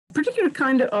particular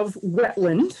kind of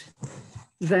wetland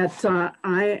that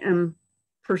I am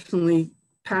personally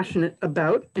passionate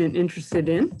about and interested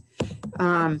in.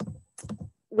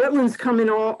 Wetlands come in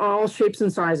all shapes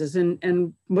and sizes,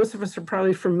 and most of us are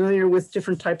probably familiar with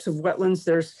different types of wetlands.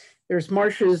 There's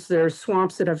marshes, there's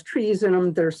swamps that have trees in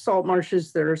them, there's salt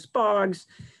marshes, there's bogs,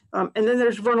 and then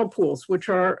there's vernal pools, which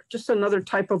are just another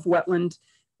type of wetland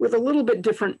with a little bit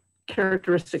different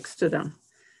characteristics to them.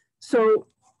 So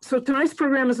tonight's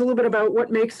program is a little bit about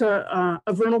what makes a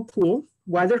vernal pool,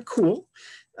 why they're cool,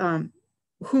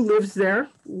 who lives there,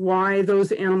 why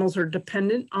those animals are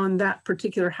dependent on that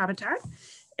particular habitat,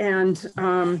 and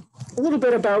a little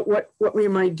bit about what we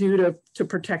might do to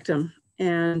protect them.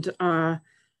 And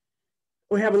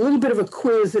we have a little bit of a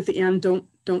quiz at the end.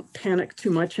 Don't panic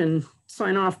too much and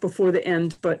sign off before the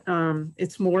end, but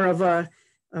it's more of a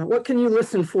what can you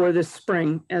listen for this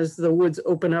spring as the woods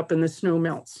open up and the snow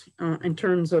melts in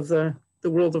terms of the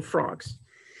world of frogs.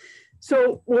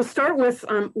 So we'll start with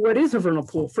what is a vernal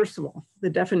pool, first of all, the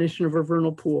definition of a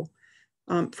vernal pool.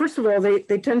 First of all, they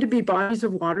tend to be bodies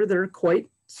of water that are quite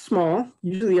small,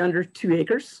 usually under 2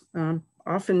 acres,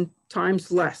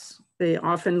 oftentimes less. They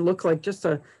often look like just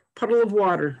a puddle of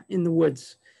water in the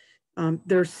woods.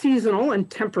 They're seasonal and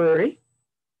temporary.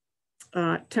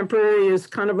 Temporary is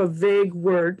kind of a vague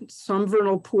word. Some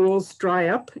vernal pools dry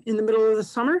up in the middle of the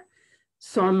summer.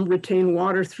 Some retain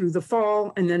water through the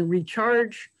fall and then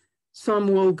recharge. Some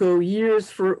will go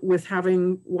years with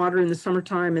having water in the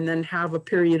summertime and then have a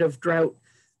period of drought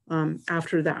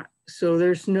after that. So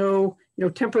there's no,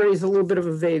 temporary is a little bit of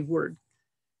a vague word.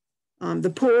 The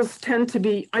pools tend to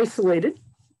be isolated.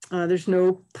 There's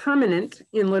no permanent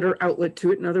inlet or outlet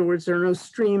to it. In other words, there are no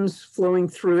streams flowing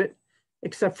through it,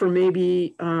 except for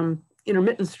maybe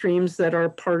intermittent streams that are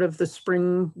part of the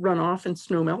spring runoff and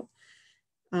snowmelt.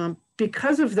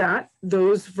 Because of that,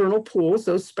 those vernal pools,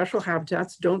 those special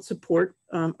habitats, don't support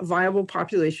a viable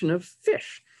population of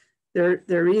fish.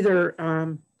 They're either,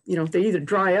 they either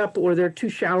dry up or they're too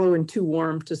shallow and too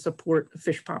warm to support a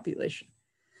fish population.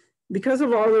 Because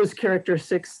of all those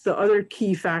characteristics, the other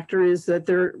key factor is that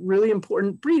they're really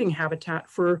important breeding habitat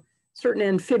for certain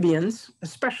amphibians,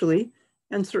 especially,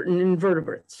 and certain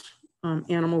invertebrates,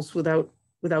 animals without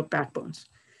backbones.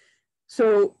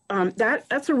 So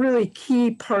that's a really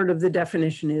key part of the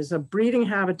definition, is a breeding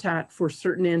habitat for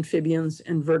certain amphibians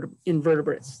and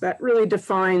invertebrates. That really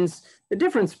defines the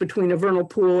difference between a vernal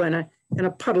pool and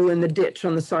a puddle in the ditch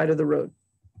on the side of the road.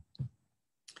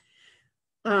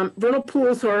 Vernal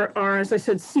pools are, as I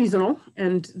said, seasonal,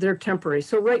 and they're temporary.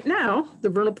 So right now, the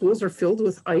vernal pools are filled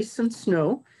with ice and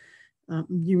snow.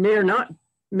 You may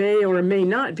or may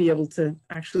not be able to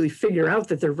actually figure out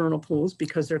that they're vernal pools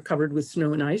because they're covered with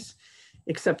snow and ice,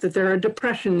 except that they're a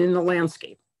depression in the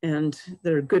landscape, and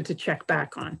they're good to check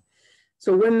back on.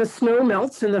 So when the snow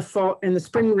melts and the fall and the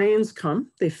spring rains come,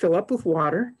 they fill up with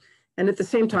water, and at the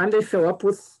same time, they fill up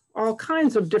with all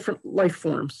kinds of different life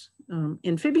forms,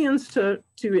 amphibians to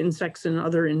insects and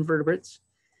other invertebrates.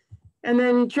 And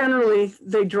then generally,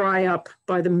 they dry up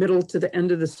by the middle to the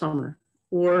end of the summer,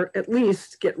 or at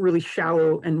least get really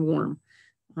shallow and warm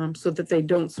so that they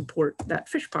don't support that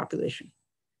fish population.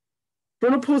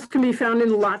 Vernal pools can be found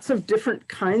in lots of different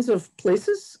kinds of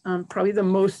places. Probably the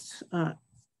most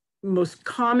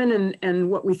common and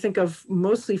what we think of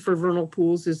mostly for vernal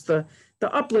pools is the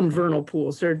upland vernal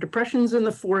pools. There are depressions in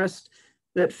the forest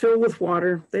that fill with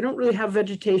water. They don't really have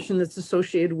vegetation that's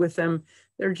associated with them.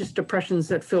 They're just depressions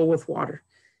that fill with water.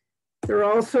 There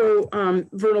are also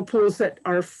vernal pools that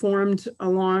are formed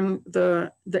along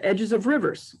the edges of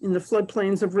rivers, in the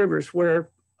floodplains of rivers, where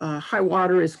high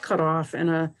water is cut off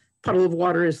and a puddle of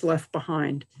water is left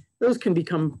behind. Those can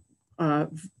become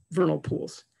vernal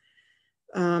pools.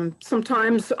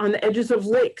 Sometimes on the edges of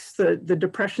lakes, the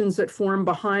depressions that form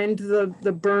behind the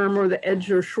berm or the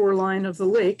edge or shoreline of the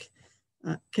lake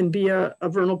can be a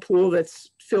vernal pool that's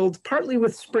filled partly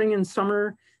with spring and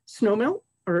summer snowmelt,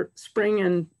 or spring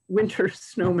and winter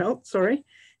snowmelt, sorry,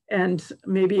 and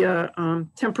maybe a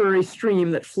temporary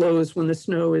stream that flows when the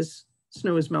snow is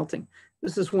melting.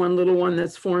 This is one little one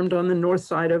that's formed on the north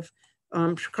side of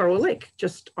Chocorua Lake,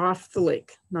 just off the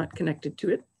lake, not connected to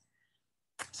it.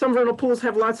 Some vernal pools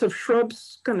have lots of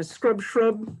shrubs, kind of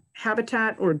shrub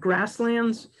habitat or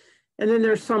grasslands. And then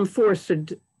there's some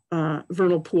forested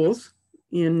vernal pools.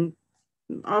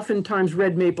 Oftentimes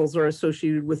red maples are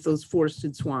associated with those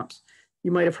forested swamps.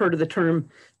 You might have heard of the term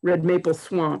red maple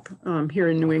swamp here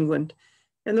in New England.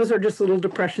 And those are just little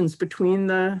depressions between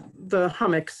the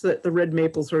hummocks that the red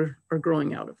maples are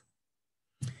growing out of.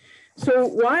 So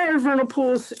why are vernal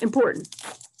pools important?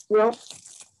 Well,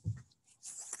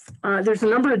 there's a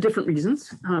number of different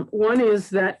reasons. One is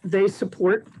that they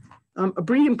support a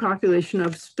breeding population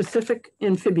of specific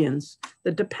amphibians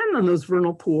that depend on those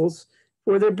vernal pools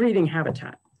for their breeding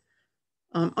habitat.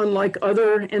 Unlike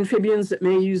other amphibians that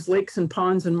may use lakes and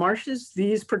ponds and marshes,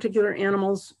 these particular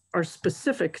animals are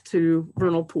specific to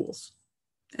vernal pools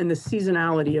and the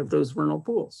seasonality of those vernal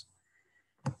pools.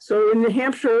 So in New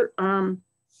Hampshire,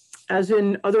 as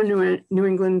in other New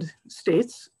England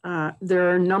states, there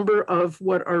are a number of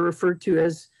what are referred to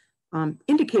as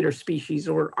indicator species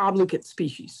or obligate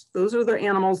species. Those are the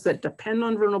animals that depend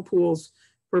on vernal pools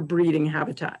for breeding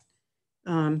habitat.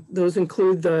 Those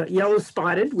include the yellow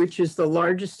spotted, which is the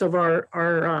largest of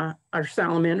our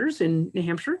salamanders in New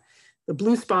Hampshire, the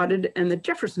blue spotted, and the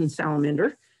Jefferson salamander,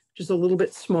 which is a little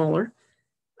bit smaller.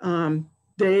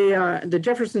 The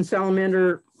Jefferson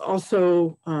salamander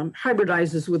also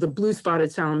hybridizes with a blue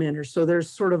spotted salamander. So there's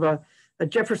sort of a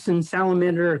Jefferson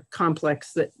salamander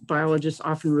complex that biologists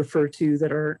often refer to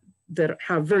that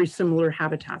have very similar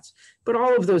habitats. But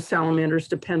all of those salamanders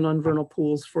depend on vernal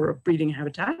pools for a breeding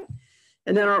habitat.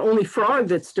 And then our only frog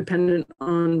that's dependent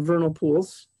on vernal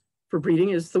pools for breeding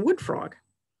is the wood frog.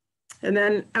 And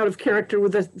then out of character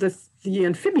with the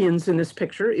amphibians in this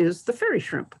picture is the fairy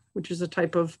shrimp, which is a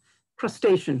type of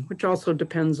crustacean, which also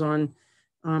depends on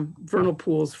vernal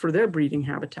pools for their breeding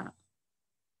habitat.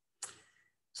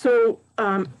 So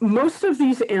most of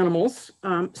these animals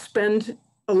spend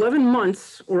 11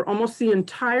 months or almost the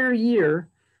entire year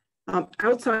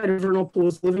outside of vernal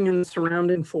pools living in the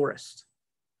surrounding forest.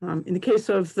 In the case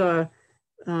of the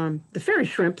fairy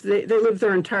shrimp, they live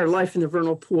their entire life in the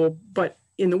vernal pool, but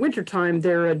in the wintertime,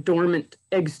 they're a dormant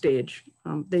egg stage.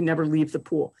 They never leave the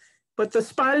pool. But the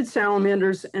spotted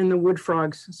salamanders and the wood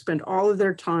frogs spend all of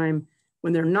their time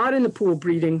when they're not in the pool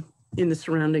breeding in the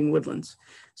surrounding woodlands.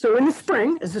 So in the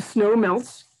spring, as the snow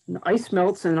melts, and the ice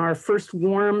melts, and our first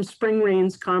warm spring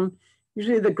rains come,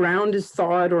 usually the ground is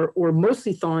thawed or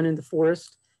mostly thawed in the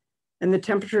forest, and the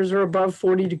temperatures are above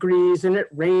 40 degrees, and it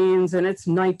rains, and it's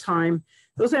nighttime.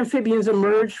 Those amphibians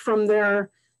emerge from their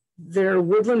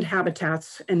woodland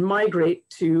habitats and migrate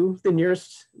to the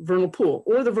nearest vernal pool,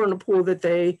 or the vernal pool that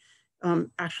they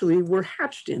actually were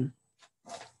hatched in.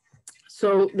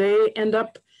 So they end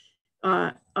up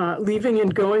leaving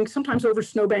and going, sometimes over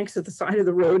snowbanks at the side of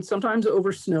the road, sometimes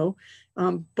over snow,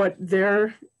 but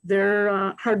their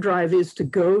hard drive is to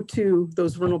go to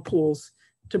those vernal pools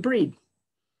to breed.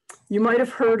 You might have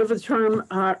heard of a term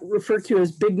referred to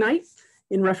as big night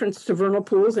in reference to vernal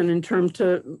pools and in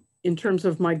terms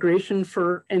of migration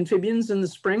for amphibians in the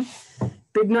spring.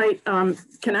 Big night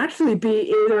can actually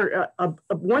be either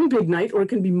one big night or it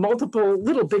can be multiple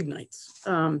little big nights.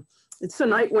 It's a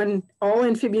night when all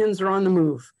amphibians are on the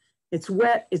move. It's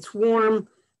wet, it's warm,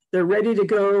 they're ready to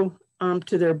go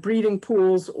to their breeding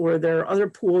pools or their other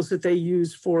pools that they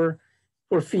use for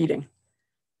feeding.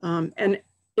 And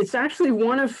it's actually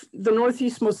one of the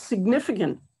Northeast's most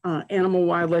significant animal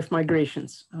wildlife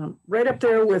migrations, right up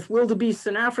there with wildebeests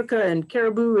in Africa and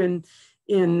caribou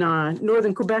in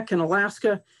northern Quebec and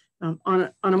Alaska,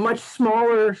 on a much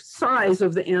smaller size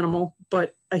of the animal,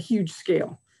 but a huge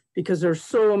scale, because there's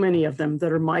so many of them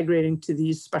that are migrating to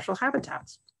these special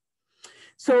habitats.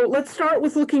 So let's start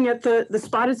with looking at the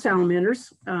spotted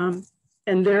salamanders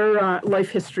and their life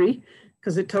history,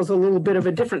 because it tells a little bit of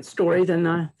a different story than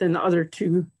the other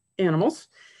two animals.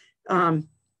 All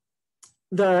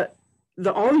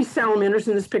these salamanders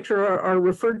in this picture are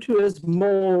referred to as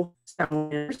mole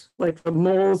salamanders, like the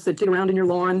moles that dig around in your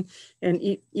lawn and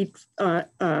eat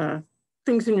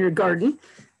things in your garden.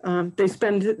 They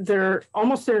spend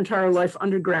almost their entire life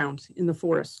underground in the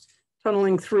forest,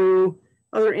 tunneling through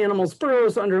other animals'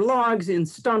 burrows, under logs, in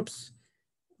stumps.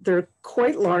 They're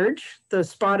quite large.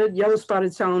 The yellow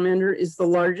spotted salamander is the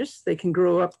largest. They can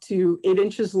grow up to 8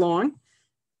 inches long.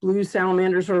 Blue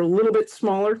salamanders are a little bit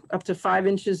smaller, up to 5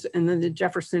 inches, and then the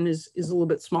Jefferson is a little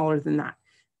bit smaller than that.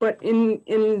 But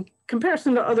in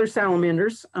comparison to other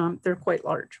salamanders, they're quite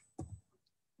large.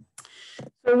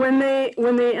 So when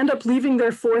they end up leaving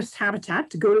their forest habitat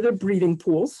to go to their breeding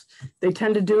pools, they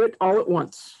tend to do it all at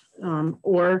once,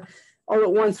 or all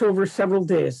at once over several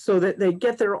days, so that they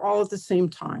get there all at the same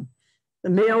time. The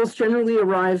males generally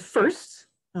arrive first,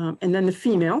 and then the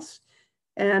females.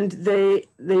 And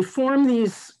they form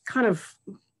these kind of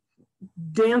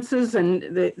dances, and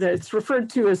it's referred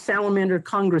to as salamander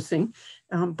congressing,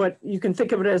 but you can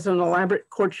think of it as an elaborate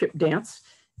courtship dance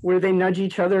where they nudge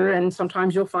each other, and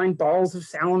sometimes you'll find balls of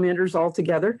salamanders all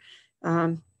together,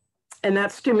 and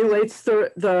that stimulates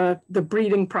the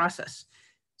breeding process.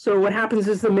 So what happens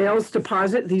is the males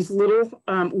deposit these little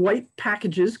white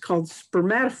packages called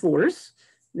spermatophores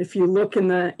If you look in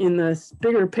the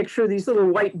bigger picture, these little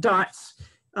white dots,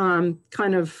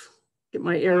 kind of, get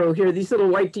my arrow here, these little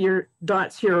white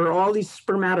dots here are all these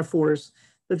spermatophores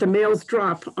that the males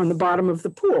drop on the bottom of the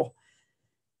pool,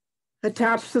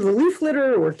 attached to the leaf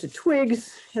litter or to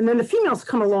twigs. And then the females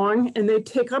come along and they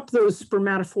take up those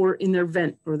spermatophore in their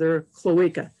vent or their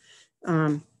cloaca.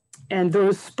 And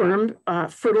those sperm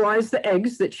fertilize the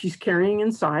eggs that she's carrying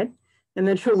inside. And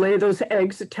then she'll lay those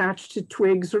eggs attached to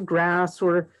twigs or grass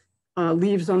or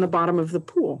leaves on the bottom of the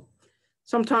pool.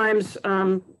 Sometimes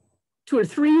 2 or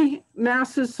 3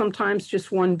 masses, sometimes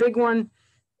just one big one,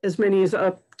 as many as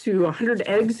up to 100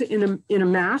 eggs in a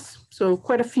mass. So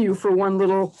quite a few for one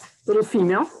little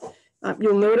female.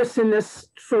 You'll notice in this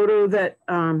photo that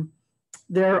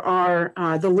there are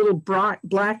the little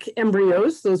black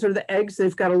embryos. Those are the eggs.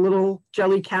 They've got a little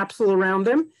jelly capsule around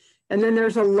them. And then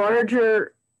there's a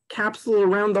larger capsule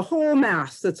around the whole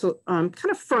mass that's kind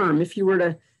of firm. If you were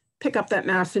to pick up that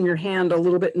mass in your hand a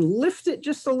little bit and lift it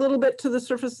just a little bit to the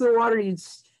surface of the water,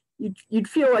 you'd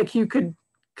feel like you could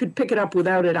pick it up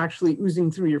without it actually oozing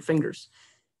through your fingers.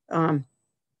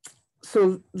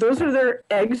 So those are their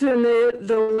eggs, and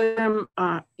they'll lay them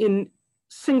in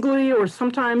singly, or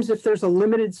sometimes if there's a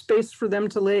limited space for them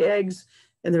to lay eggs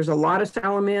and there's a lot of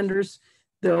salamanders,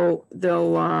 they'll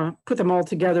put them all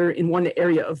together in one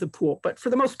area of the pool. But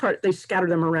for the most part, they scatter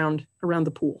them around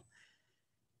the pool.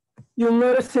 You'll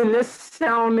notice in this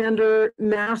salamander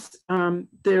mass,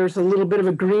 there's a little bit of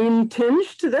a green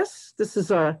tinge to this. This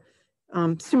is a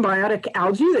symbiotic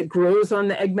algae that grows on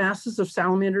the egg masses of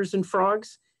salamanders and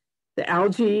frogs. The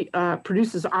algae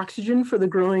produces oxygen for the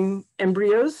growing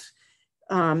embryos,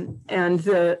 and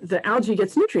the algae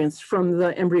gets nutrients from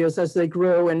the embryos as they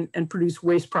grow and produce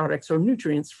waste products or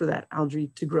nutrients for that algae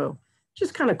to grow, which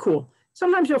is kind of cool.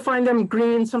 Sometimes you'll find them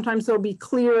green, sometimes they'll be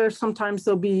clear, sometimes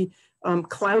they'll be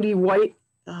cloudy white.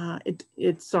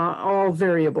 It's all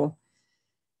variable.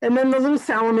 And then the little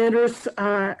salamanders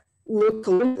look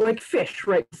a little like fish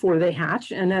right before they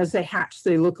hatch. And as they hatch,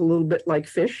 they look a little bit like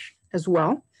fish as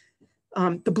well.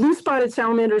 The blue-spotted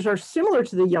salamanders are similar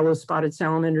to the yellow-spotted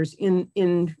salamanders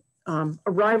in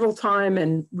arrival time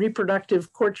and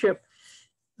reproductive courtship,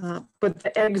 but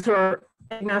the egg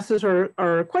masses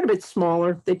are quite a bit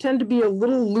smaller. They tend to be a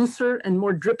little looser and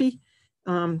more drippy,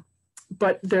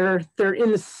 but they're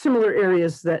in the similar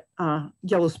areas that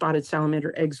yellow-spotted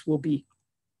salamander eggs will be.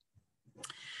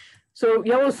 So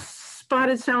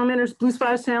yellow-spotted salamanders,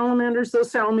 blue-spotted salamanders, those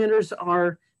salamanders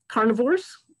are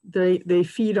carnivores. They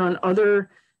feed on other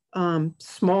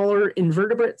smaller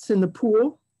invertebrates in the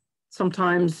pool,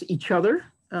 sometimes each other.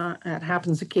 It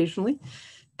happens occasionally.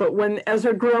 But as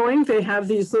they're growing, they have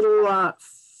these little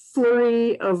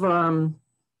flurry of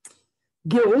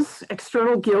gills,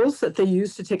 external gills that they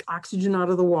use to take oxygen out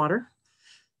of the water.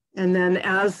 And then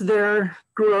as they're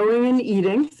growing and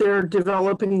eating, they're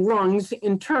developing lungs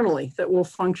internally that will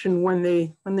function when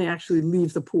they actually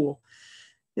leave the pool.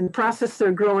 In the process,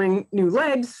 they're growing new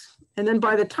legs. And then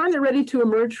by the time they're ready to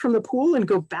emerge from the pool and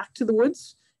go back to the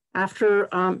woods after,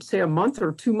 say, a month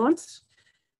or 2 months,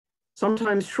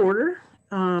 sometimes shorter,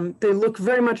 they look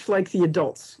very much like the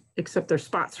adults, except their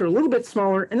spots are a little bit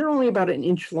smaller and they're only about 1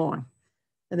 inch long.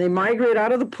 And they migrate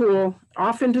out of the pool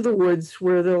off into the woods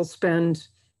where they'll spend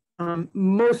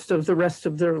most of the rest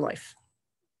of their life,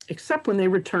 except when they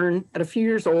return at a few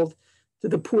years old to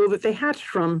the pool that they hatched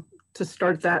from to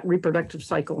start that reproductive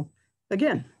cycle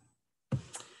again.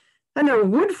 And there are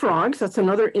wood frogs. That's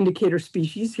another indicator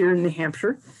species here in New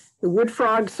Hampshire. The wood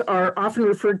frogs are often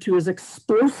referred to as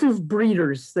explosive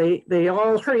breeders. They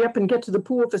all hurry up and get to the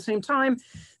pool at the same time.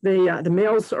 The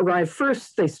males arrive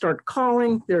first. They start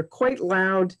calling. They're quite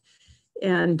loud,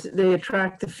 and they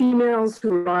attract the females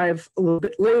who arrive a little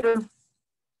bit later.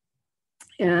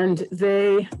 And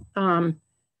they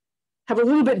have a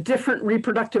little bit different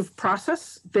reproductive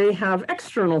process. They have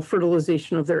external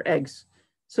fertilization of their eggs.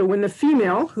 So when the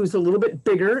female, who's a little bit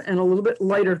bigger and a little bit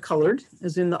lighter colored,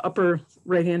 as in the upper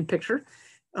right-hand picture,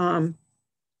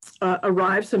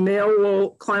 arrives, the male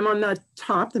will climb on the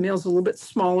top. The male's a little bit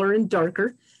smaller and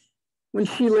darker. When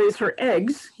she lays her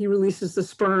eggs, he releases the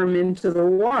sperm into the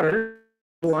water,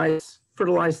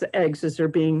 fertilize the eggs as they're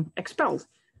being expelled.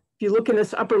 If you look in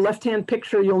this upper left-hand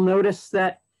picture, you'll notice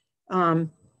that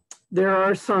there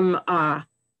are some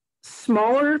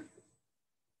smaller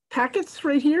packets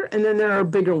right here, and then there are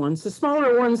bigger ones. The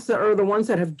smaller ones that are the ones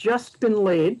that have just been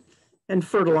laid and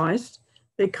fertilized.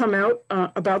 They come out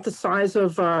about the size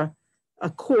of a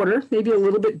quarter, maybe a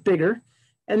little bit bigger.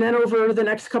 And then over the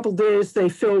next couple days, they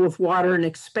fill with water and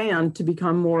expand to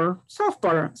become more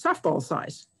softball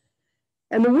size.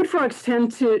 And the wood frogs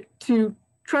tend to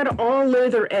try to all lay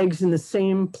their eggs in the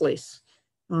same place.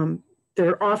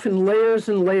 There are often layers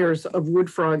and layers of wood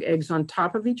frog eggs on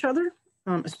top of each other,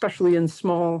 especially in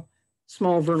small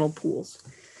vernal pools.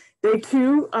 They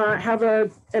too have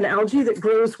an algae that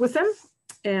grows with them.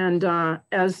 And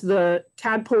as the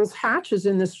tadpoles hatch, as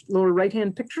in this lower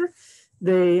right-hand picture,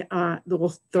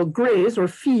 they'll graze or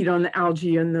feed on the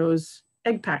algae in those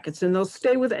egg packets, and they'll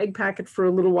stay with the egg packet for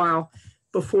a little while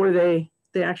before they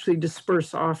actually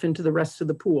disperse off into the rest of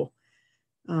the pool.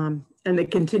 And they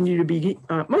continue to be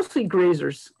mostly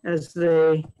grazers as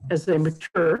they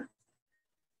mature.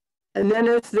 And then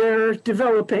as they're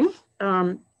developing,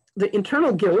 the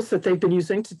internal gills that they've been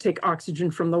using to take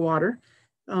oxygen from the water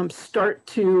start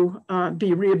to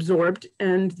be reabsorbed,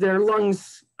 and their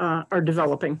lungs are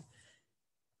developing.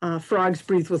 Frogs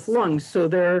breathe with lungs, so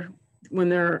when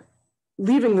they're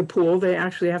leaving the pool, they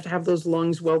actually have to have those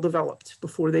lungs well developed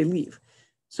before they leave.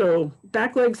 So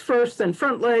back legs first, then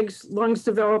front legs, lungs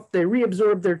develop, they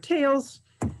reabsorb their tails,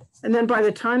 and then by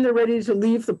the time they're ready to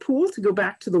leave the pool to go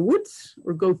back to the woods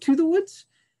or go to the woods,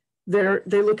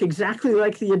 they look exactly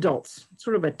like the adults,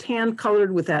 sort of a tan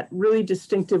colored with that really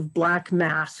distinctive black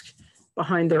mask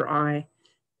behind their eye,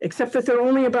 except that they're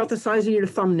only about the size of your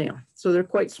thumbnail. So they're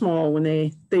quite small when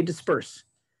they disperse.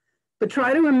 But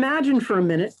try to imagine for a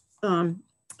minute,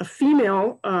 a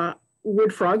female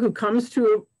wood frog who comes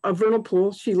to a vernal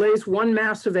pool, she lays one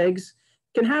mass of eggs,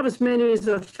 can have as many as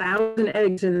 1,000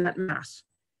 eggs in that mass.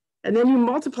 And then you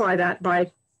multiply that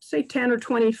by, say, 10 or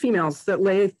 20 females that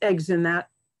lay eggs in that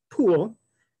pool,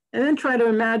 and then try to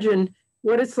imagine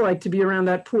what it's like to be around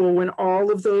that pool when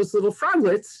all of those little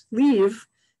froglets leave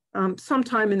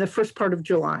sometime in the first part of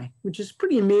July, which is a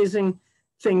pretty amazing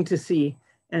thing to see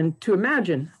and to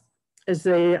imagine as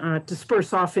they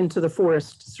disperse off into the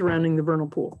forest surrounding the vernal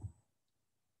pool.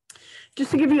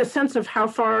 Just to give you a sense of how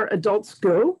far adults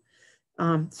go,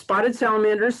 spotted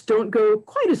salamanders don't go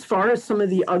quite as far as some of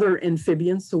the other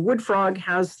amphibians. The wood frog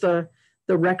has the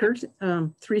record,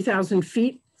 3,000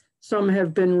 feet. Some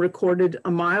have been recorded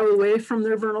a mile away from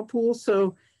their vernal pool.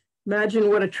 So imagine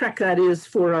what a trek that is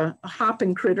for a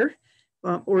hopping critter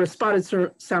or a spotted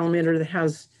salamander that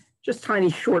has just tiny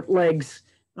short legs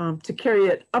to carry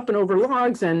it up and over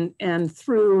logs and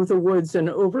through the woods and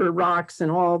over rocks and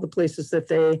all the places that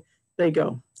they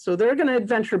go. So they're going to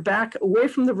adventure back away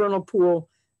from the vernal pool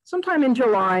sometime in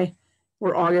July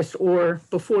or August or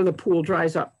before the pool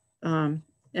dries up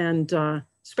and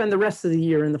spend the rest of the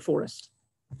year in the forest.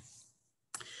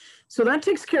 So that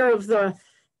takes care of the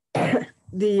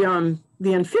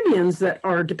amphibians that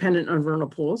are dependent on vernal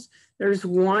pools. There's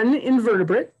one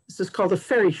invertebrate. This is called a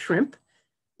fairy shrimp.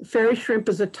 The fairy shrimp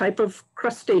is a type of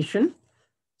crustacean.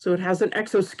 So it has an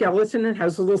exoskeleton. It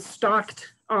has little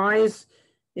stalked eyes.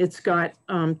 It's got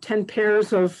 10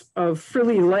 pairs of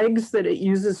frilly legs that it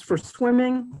uses for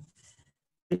swimming.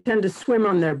 They tend to swim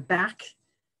on their back.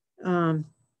 And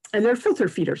they're filter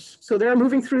feeders. So they're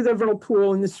moving through the vernal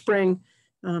pool in the spring,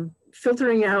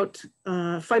 filtering out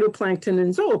phytoplankton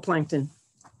and zooplankton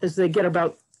as they get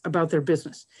about their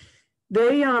business.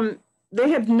 They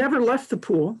have never left the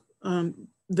pool.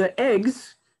 The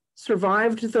eggs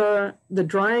survived the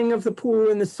drying of the pool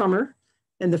in the summer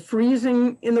and the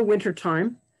freezing in the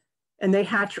wintertime, and they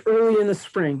hatch early in the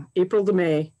spring, April to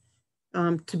May,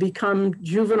 to become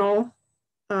juvenile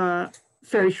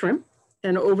fairy shrimp.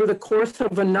 And over the course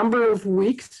of a number of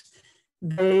weeks,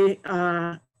 they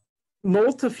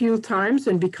molt a few times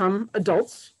and become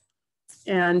adults.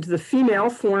 And the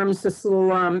female forms this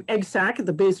little egg sac at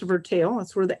the base of her tail.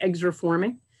 That's where the eggs are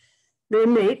forming. They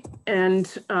mate and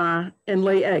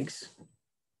lay eggs.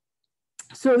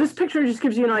 So this picture just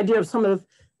gives you an idea of some of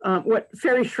what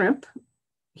fairy shrimp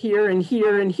here and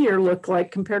here and here look like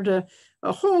compared to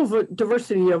a whole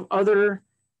diversity of other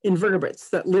invertebrates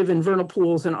that live in vernal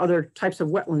pools and other types of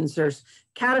wetlands. There's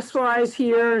caddisflies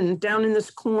here, and down in this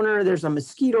corner, there's a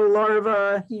mosquito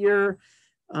larva here.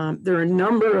 There are a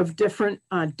number of different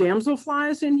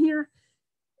damselflies in here,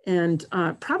 and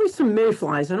probably some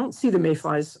mayflies. I don't see the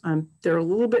mayflies. They're a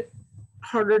little bit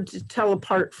harder to tell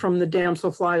apart from the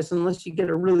damselflies unless you get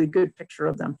a really good picture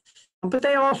of them. But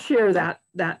they all share that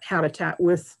habitat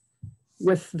with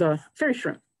the fairy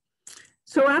shrimp.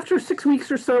 So after 6 weeks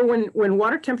or so, when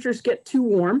water temperatures get too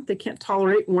warm, they can't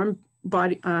tolerate warm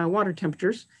water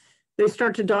temperatures, they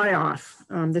start to die off.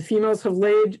 The females have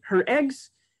laid her eggs.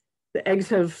 The eggs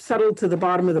have settled to the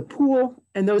bottom of the pool,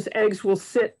 and those eggs will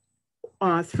sit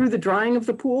through the drying of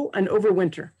the pool and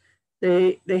overwinter.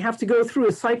 They have to go through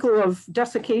a cycle of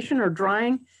desiccation or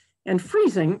drying and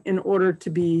freezing in order to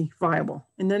be viable.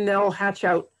 And then they'll hatch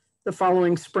out the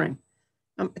following spring.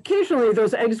 Occasionally,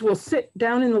 those eggs will sit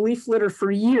down in the leaf litter for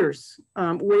years,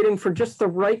 waiting for just the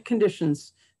right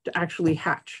conditions to actually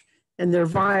hatch. And they're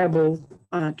viable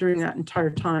during that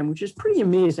entire time, which is pretty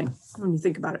amazing when you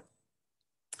think about it.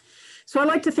 So I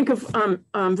like to think of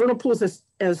vernal pools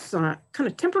as kind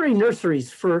of temporary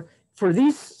nurseries for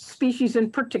these species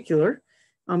in particular.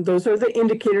 Those are the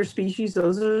indicator species.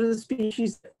 Those are the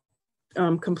species that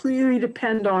completely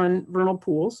depend on vernal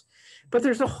pools. But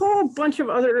there's a whole bunch of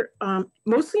other,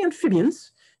 mostly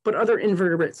amphibians, but other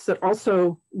invertebrates that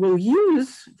also will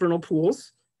use vernal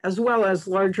pools, as well as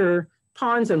larger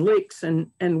ponds and lakes and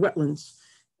wetlands.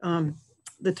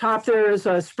 The top there is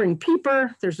a spring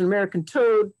peeper. There's an American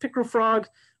toad, pickerel frog.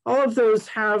 All of those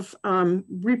have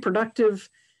reproductive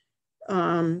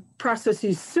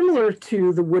processes similar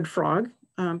to the wood frog.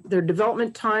 Their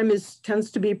development time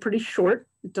tends to be pretty short.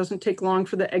 It doesn't take long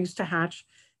for the eggs to hatch,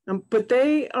 but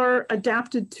they are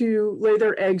adapted to lay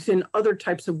their eggs in other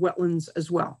types of wetlands as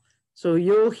well. So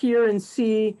you'll hear and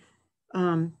see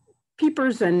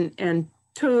peepers and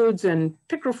toads and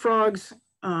pickerel frogs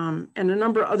and a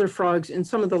number of other frogs in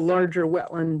some of the larger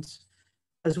wetlands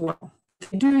as well.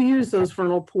 They do use those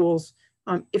vernal pools,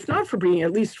 if not for breeding,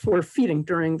 at least for feeding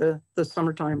during the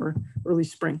summertime or early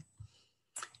spring.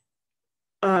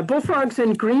 Bullfrogs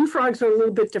and green frogs are a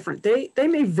little bit different. They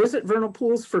may visit vernal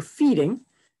pools for feeding,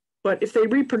 but if they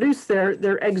reproduce there,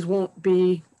 their eggs won't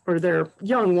be, or their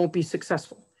young won't be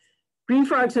successful. Green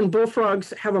frogs and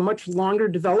bullfrogs have a much longer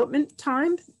development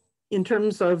time in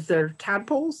terms of their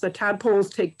tadpoles. The tadpoles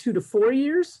take 2 to 4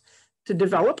 years to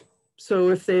develop. So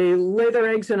if they lay their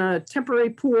eggs in a temporary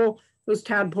pool, those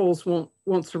tadpoles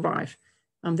won't survive.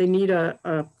 They need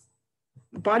a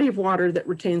body of water that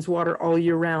retains water all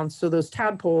year round, so those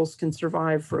tadpoles can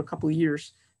survive for a couple of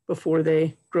years before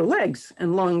they grow legs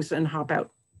and lungs and hop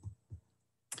out.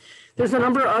 There's a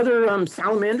number of other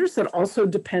salamanders that also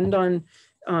depend on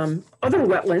other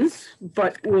wetlands,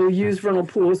 but will use vernal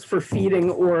pools for feeding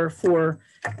or for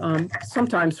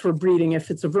sometimes for breeding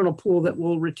if it's a vernal pool that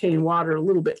will retain water a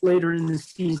little bit later in the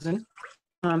season.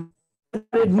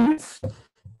 Newts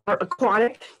are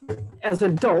aquatic as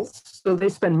adults, so they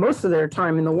spend most of their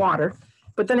time in the water,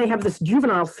 but then they have this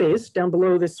juvenile phase down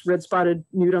below this red-spotted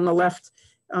newt on the left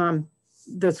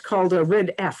that's called a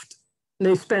red eft.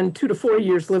 They spend 2 to 4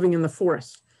 years living in the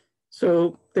forest.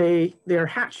 So they're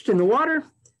hatched in the water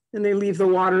and they leave the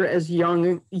water as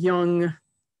young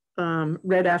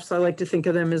red efts. I like to think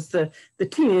of them as the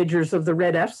teenagers of the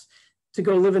red efts, to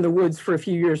go live in the woods for a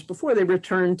few years before they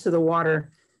return to the water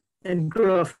and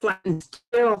grow a flattened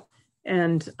tail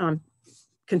and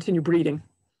continue breeding.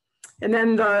 And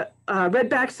then the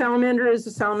redback salamander is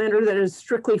a salamander that is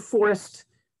strictly forest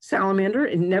salamander.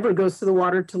 It never goes to the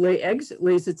water to lay eggs. It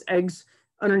lays its eggs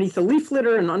underneath the leaf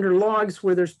litter and under logs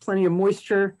where there's plenty of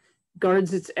moisture,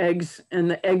 guards its eggs, and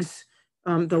the eggs,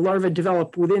 the larvae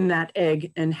develop within that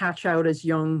egg and hatch out as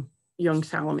young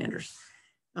salamanders.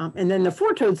 And then the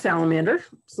four-toed salamander,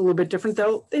 it's a little bit different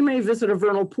though. They may visit a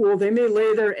vernal pool. They may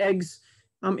lay their eggs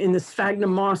in the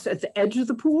sphagnum moss at the edge of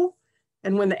the pool.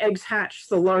 And when the eggs hatch,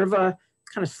 the larvae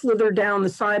kind of slither down the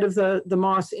side of the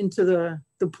moss into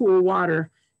the pool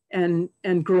water and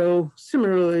grow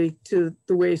similarly to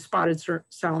the way spotted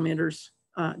salamanders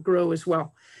grow as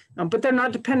well. But they're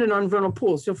not dependent on vernal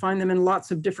pools. You'll find them in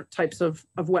lots of different types of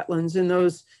wetlands, in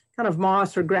those kind of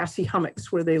moss or grassy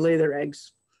hummocks where they lay their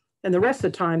eggs. And the rest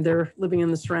of the time, they're living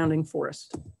in the surrounding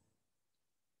forest.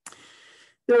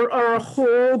 There are a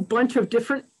whole bunch of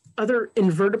different other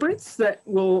invertebrates that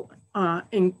will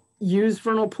use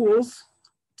vernal pools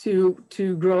to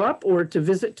grow up or to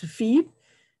visit to feed.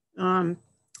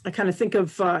 I kind of think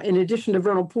of, in addition to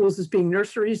vernal pools as being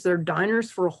nurseries, they're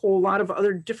diners for a whole lot of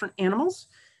other different animals.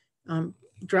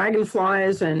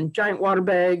 Dragonflies and giant water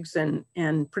bags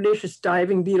and predaceous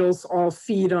diving beetles all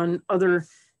feed on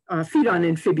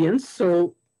amphibians.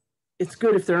 So it's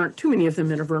good if there aren't too many of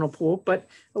them in a vernal pool, but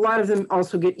a lot of them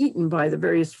also get eaten by the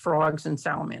various frogs and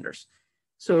salamanders.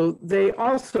 So they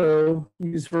also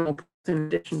use vernal pools in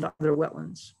addition to other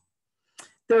wetlands.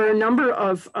 There are a number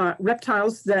of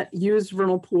reptiles that use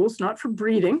vernal pools, not for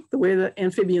breeding the way that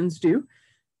amphibians do,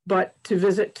 but to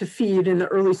visit to feed in the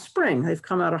early spring. They've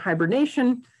come out of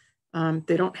hibernation.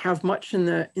 They don't have much in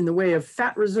the way of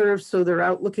fat reserves, so they're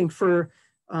out looking for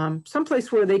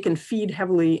someplace where they can feed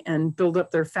heavily and build up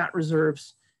their fat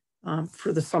reserves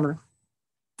for the summer.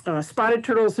 Spotted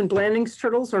turtles and Blanding's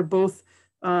turtles are both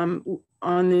on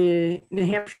the New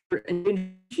Hampshire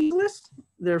endangered list.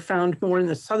 They're found more in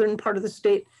the southern part of the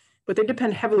state, but they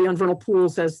depend heavily on vernal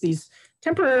pools as these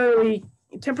temporary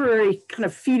kind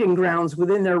of feeding grounds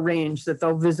within their range that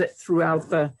they'll visit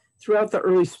throughout the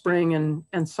early spring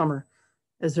and summer.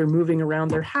 as they're moving around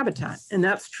their habitat. And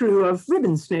that's true of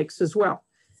ribbon snakes as well.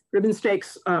 Ribbon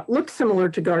snakes look similar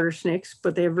to garter snakes,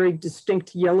 but they have very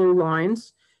distinct yellow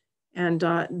lines. And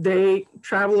they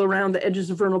travel around the edges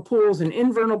of vernal pools and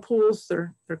in vernal pools.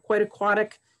 They're quite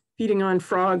aquatic, feeding on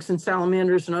frogs and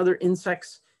salamanders and other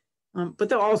insects, but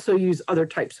they'll also use other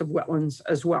types of wetlands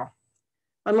as well.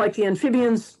 Unlike the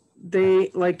amphibians, they,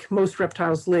 like most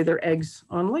reptiles, lay their eggs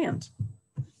on land.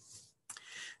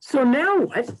 So now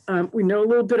we know a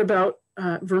little bit about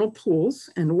vernal pools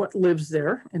and what lives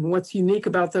there and what's unique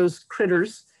about those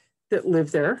critters that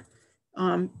live there.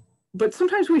 But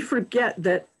sometimes we forget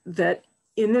that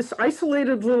in this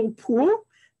isolated little pool,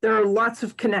 there are lots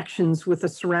of connections with the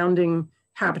surrounding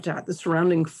habitat, the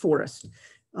surrounding forest.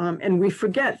 And we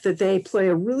forget that they play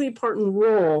a really important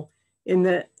role in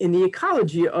the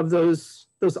ecology of those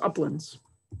uplands.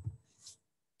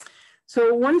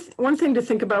 So one thing to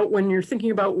think about when you're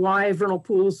thinking about why vernal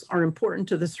pools are important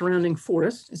to the surrounding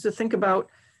forest is to think about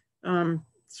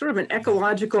sort of an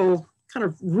ecological kind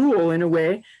of rule in a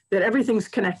way that everything's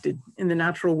connected in the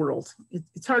natural world.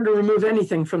 It's hard to remove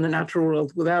anything from the natural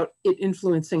world without it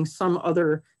influencing some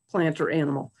other plant or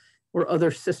animal or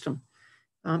other system.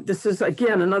 This is,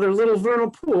 again, another little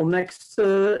vernal pool next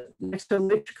to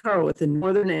Lake Chocorua at the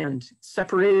northern end,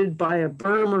 separated by a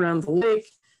berm around the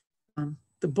lake.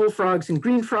 The bullfrogs and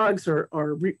green frogs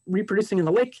are reproducing in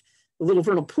the lake. The little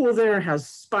vernal pool there has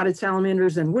spotted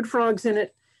salamanders and wood frogs in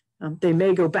it. They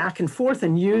may go back and forth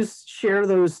and share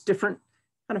those different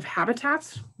kind of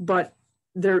habitats, but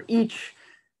they're each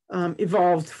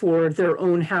evolved for their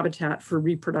own habitat for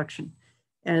reproduction.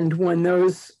 And when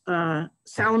those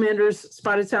salamanders,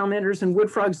 spotted salamanders and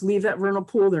wood frogs leave that vernal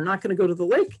pool, they're not going to go to the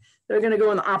lake. They're going to go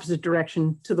in the opposite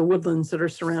direction to the woodlands that are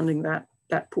surrounding that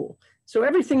pool. So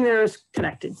everything there is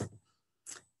connected.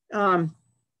 I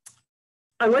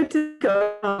like to think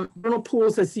of vernal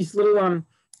pools as these little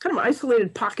kind of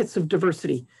isolated pockets of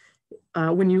diversity.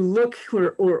 When you look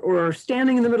or are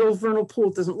standing in the middle of a vernal pool,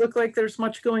 it doesn't look like there's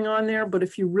much going on there, but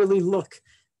if you really look,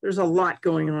 there's a lot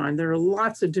going on. There are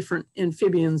lots of different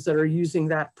amphibians that are using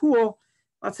that pool,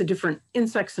 lots of different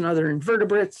insects and other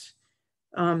invertebrates,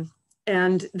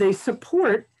 and they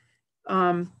support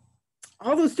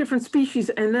all those different species,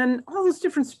 and then all those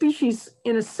different species,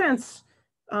 in a sense,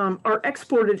 are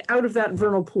exported out of that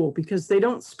vernal pool because they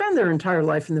don't spend their entire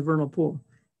life in the vernal pool.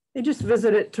 They just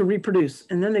visit it to reproduce,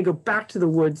 and then they go back to the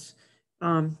woods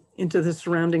into the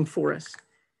surrounding forest.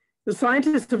 The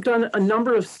scientists have done a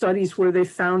number of studies where they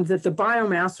found that the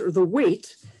biomass or the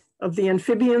weight of the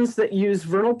amphibians that use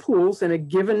vernal pools in a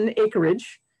given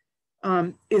acreage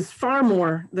is far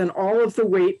more than all of the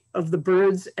weight of the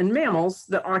birds and mammals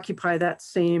that occupy that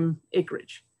same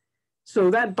acreage. So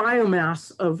that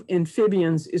biomass of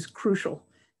amphibians is crucial.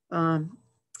 And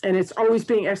it's always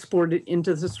being exported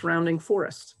into the surrounding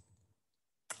forest.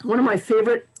 One of my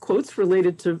favorite quotes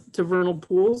related to vernal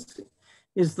pools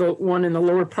is the one in the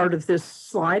lower part of this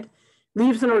slide.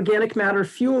 Leaves and organic matter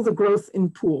fuel the growth in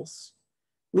pools.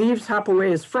 Leaves hop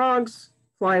away as frogs,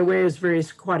 fly away as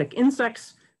various aquatic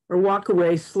insects, or walk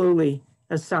away slowly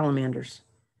as salamanders.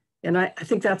 And I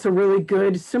think that's a really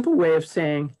good, simple way of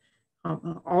saying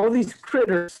all these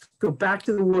critters go back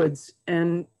to the woods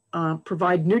and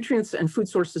provide nutrients and food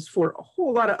sources for a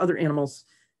whole lot of other animals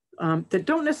that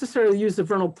don't necessarily use the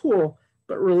vernal pool,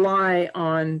 but rely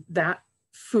on that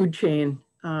food chain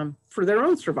for their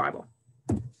own survival.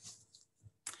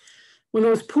 When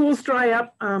those pools dry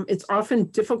up, it's often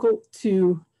difficult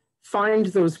to find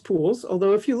those pools,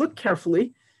 although if you look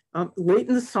carefully, late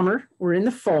in the summer or in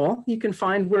the fall, you can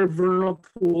find where vernal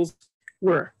pools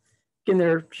were. Again,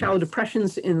 there are shallow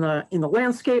depressions in the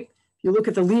landscape. If you look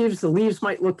at the leaves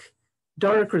might look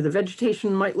dark, or the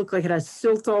vegetation might look like it has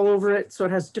silt all over it, so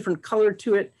it has different color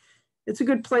to it. It's a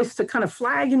good place to kind of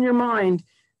flag in your mind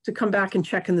to come back and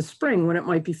check in the spring when it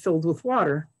might be filled with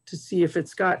water to see if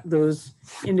it's got those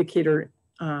indicator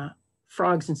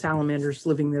frogs and salamanders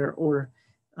living there, or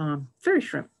fairy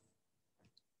shrimp.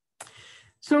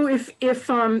 So if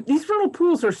these vernal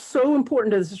pools are so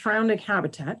important to the surrounding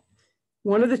habitat,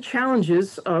 one of the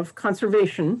challenges of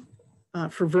conservation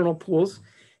for vernal pools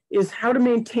is how to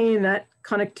maintain that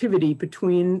connectivity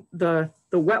between the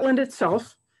wetland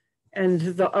itself and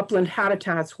the upland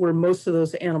habitats where most of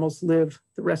those animals live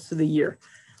the rest of the year.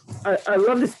 I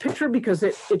love this picture because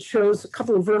it shows a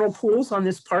couple of vernal pools on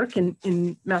this park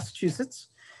in Massachusetts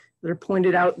that are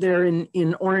pointed out there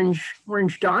in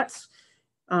orange dots.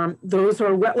 Those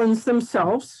are wetlands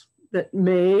themselves that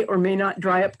may or may not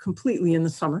dry up completely in the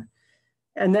summer.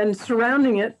 And then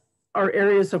surrounding it are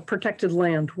areas of protected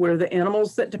land where the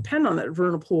animals that depend on that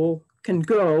vernal pool can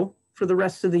go for the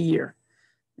rest of the year.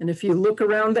 And if you look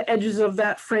around the edges of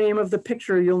that frame of the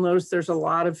picture, you'll notice there's a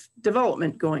lot of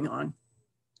development going on.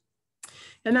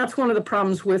 And that's one of the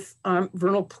problems with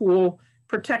vernal pool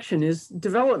protection is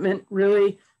development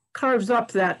really carves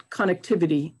up that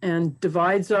connectivity and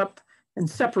divides up and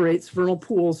separates vernal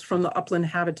pools from the upland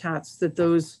habitats that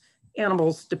those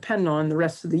animals depend on the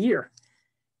rest of the year.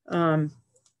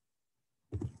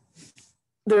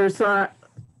 There's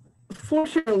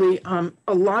fortunately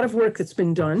a lot of work that's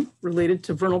been done related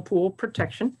to vernal pool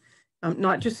protection,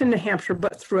 not just in New Hampshire,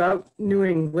 but throughout New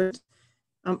England,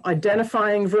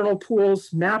 identifying vernal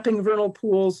pools, mapping vernal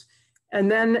pools, and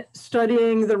then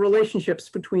studying the relationships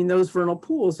between those vernal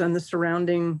pools and the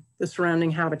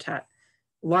surrounding habitat.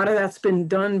 A lot of that's been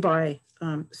done by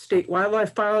state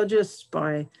wildlife biologists,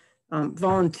 by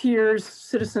volunteers,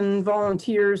 citizen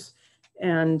volunteers,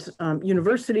 and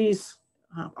universities,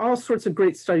 all sorts of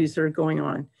great studies that are going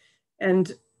on.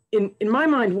 And in my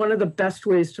mind, one of the best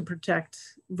ways to protect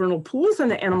vernal pools and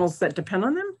the animals that depend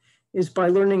on them is by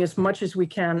learning as much as we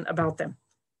can about them.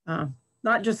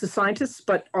 Not just the scientists,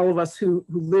 but all of us who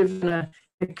live in a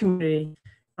community,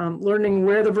 learning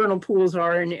where the vernal pools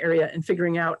are in the area and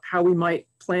figuring out how we might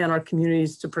plan our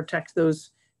communities to protect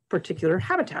those particular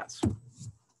habitats.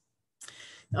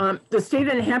 The state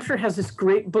of New Hampshire has this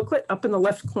great booklet up in the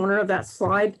left corner of that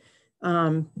slide,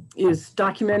 is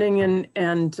documenting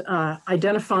and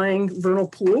identifying vernal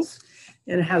pools.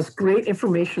 And it has great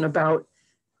information about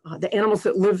the animals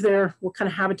that live there, what kind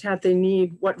of habitat they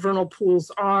need, what vernal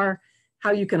pools are,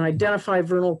 how you can identify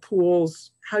vernal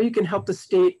pools, how you can help the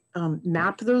state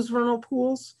map those vernal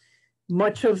pools.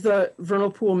 Much of the vernal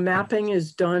pool mapping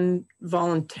is done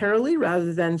voluntarily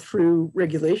rather than through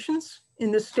regulations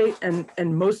in this state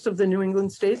and most of the New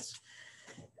England states.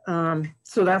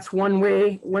 So that's one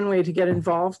way to get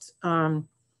involved.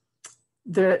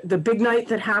 The big night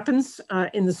that happens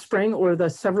in the spring, or the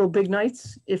several big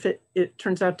nights, if it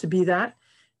turns out to be that,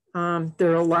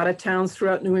 there are a lot of towns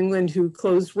throughout New England who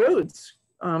close roads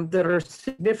that are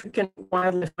significant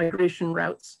wildlife migration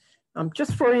routes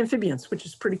just for amphibians, which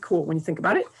is pretty cool when you think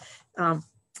about it.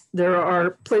 There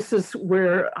are places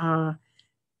where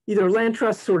either land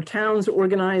trusts or towns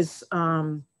organize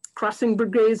crossing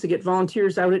brigades to get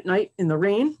volunteers out at night in the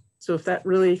rain. So if that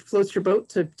really floats your boat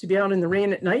to be out in the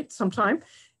rain at night sometime,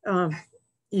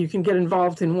 you can get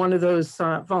involved in one of those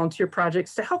volunteer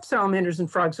projects to help salamanders and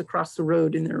frogs across the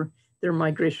road in their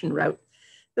migration route.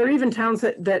 There are even towns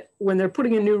that when they're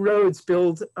putting in new roads,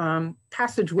 build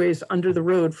passageways under the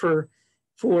road for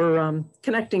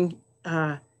connecting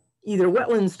either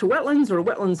wetlands to wetlands or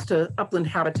wetlands to upland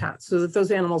habitats, so that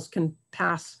those animals can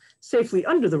pass safely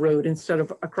under the road instead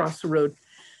of across the road.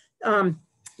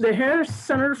 The Harris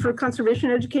Center for Conservation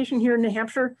Education here in New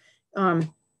Hampshire,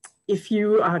 if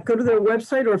you go to their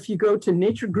website, or if you go to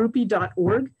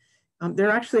naturegroupie.org,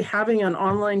 they're actually having an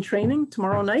online training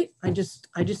tomorrow night. I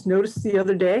just noticed the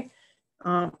other day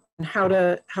how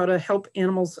to help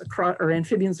animals or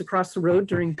amphibians across the road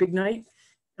during big night,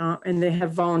 and they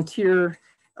have volunteer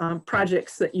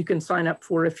projects that you can sign up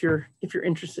for if you're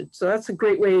interested. So that's a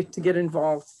great way to get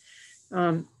involved,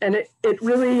 and it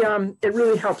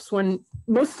really helps when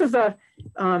most of the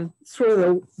sort of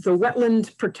the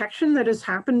wetland protection that has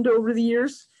happened over the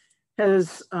years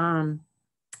has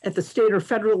at the state or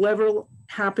federal level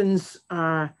happens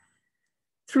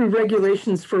through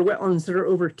regulations for wetlands that are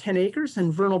over 10 acres,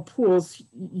 and vernal pools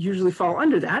usually fall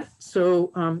under that.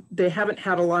 So they haven't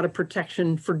had a lot of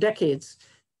protection for decades.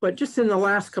 But just in the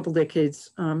last couple decades,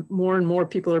 more and more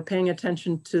people are paying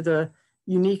attention to the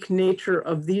unique nature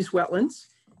of these wetlands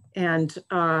and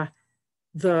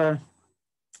the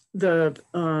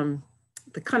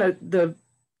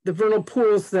vernal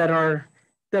pools that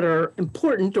are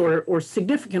important or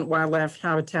significant wildlife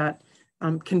habitat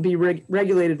can be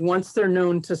regulated once they're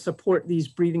known to support these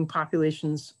breeding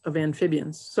populations of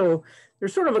amphibians. So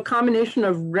there's sort of a combination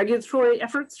of regulatory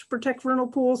efforts to protect vernal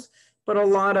pools, but a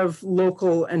lot of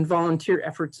local and volunteer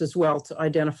efforts as well to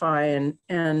identify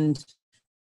and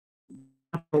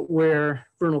where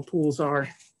vernal pools are.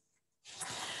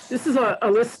 This is a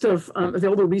list of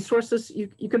available resources.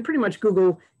 You can pretty much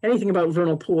Google anything about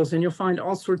vernal pools and you'll find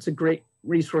all sorts of great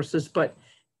resources, but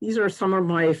these are some of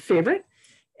my favorite.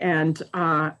 And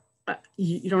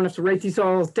you don't have to write these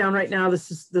all down right now.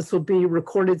 This will be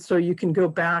recorded so you can go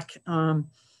back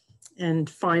and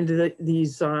find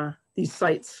these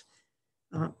sites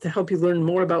to help you learn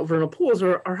more about vernal pools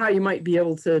or how you might be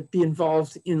able to be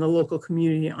involved in the local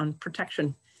community on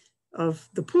protection of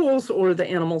the pools or the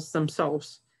animals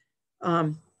themselves.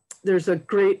 There's a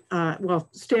great,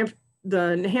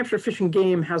 the New Hampshire Fish and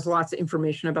Game has lots of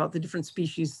information about the different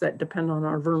species that depend on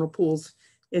our vernal pools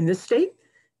in this state.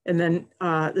 And then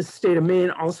the state of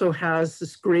Maine also has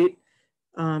this great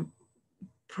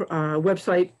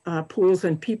website, Pools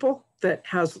and People, that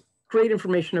has great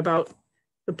information about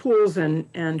the pools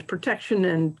and protection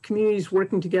and communities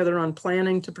working together on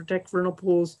planning to protect vernal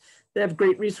pools. They have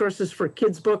great resources for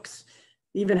kids' books.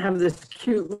 They even have this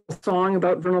cute little song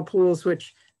about vernal pools,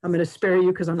 which I'm going to spare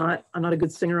you because I'm not a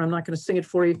good singer. I'm not going to sing it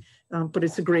for you, but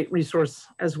it's a great resource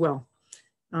as well.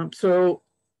 So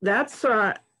that's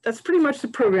pretty much the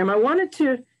program. I wanted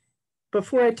to,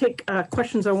 before I take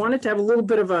questions, I wanted to have a little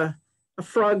bit of a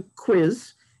frog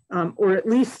quiz, or at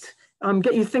least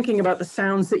get you thinking about the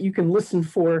sounds that you can listen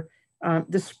for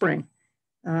this spring.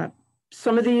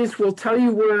 Some of these will tell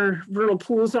you where vernal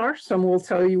pools are. Some will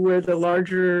tell you where the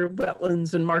larger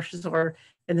wetlands and marshes are,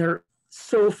 and they're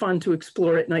so fun to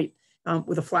explore at night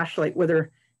with a flashlight,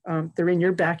 whether they're in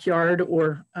your backyard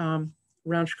or around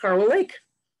Chocorua Lake.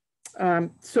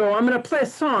 So I'm going to play a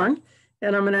song,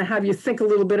 and I'm going to have you think a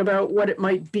little bit about what it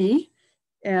might be,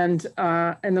 and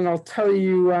then I'll tell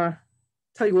you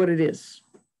what it is.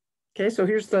 Okay, so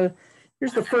here's the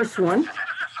first one.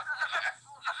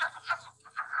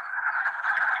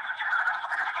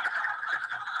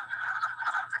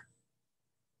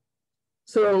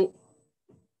 So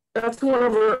that's one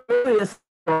of our earliest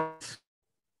frogs.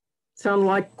 Sound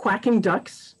like quacking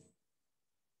ducks.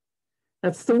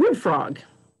 That's the wood frog.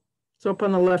 It's up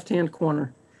on the left-hand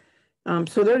corner.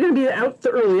 So they're going to be out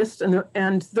the earliest,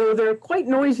 and though they're quite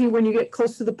noisy when you get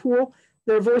close to the pool,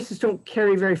 their voices don't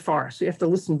carry very far. So you have to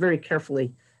listen very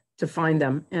carefully to find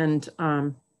them. And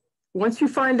once you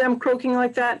find them croaking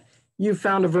like that, you've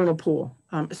found a vernal pool,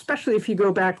 especially if you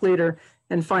go back later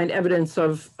and find evidence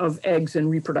of eggs and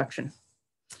reproduction.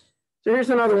 So here's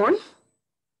another one.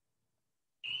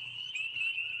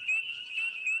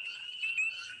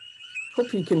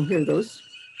 Hope you can hear those.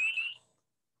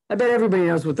 I bet everybody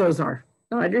knows what those are.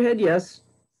 Nod your head, yes.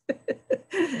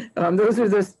 Those are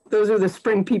the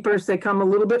spring peepers. They come a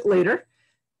little bit later.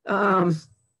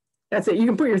 That's it. You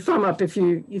can put your thumb up if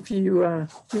you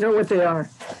know what they are.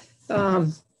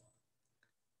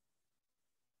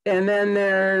 And then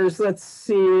there's, let's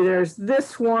see, there's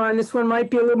this one. This one might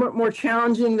be a little bit more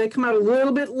challenging. They come out a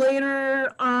little bit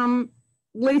later,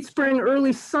 late spring,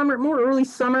 early summer, more early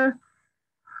summer.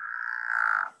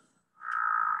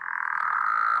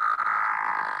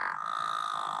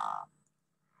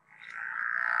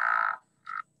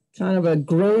 Kind of a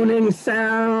groaning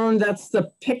sound. That's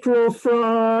the pickerel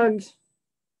frog,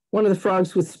 one of the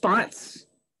frogs with spots.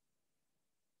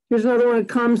 Here's another one that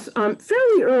comes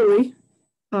fairly early.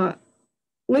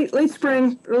 Late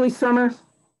spring, early summer,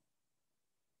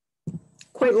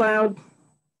 quite loud.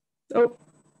 Oh.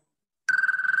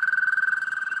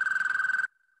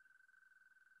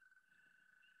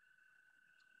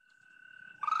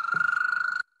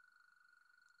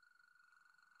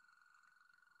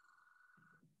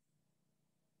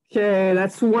 Okay,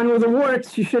 that's the one with the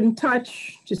warts you shouldn't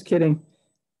touch. Just kidding.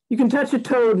 You can touch a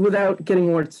toad without getting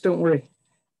warts, don't worry.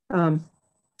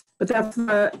 But that's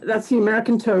the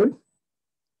American toad.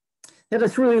 They have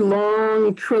this really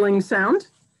long trilling sound.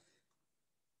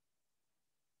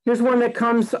 Here's one that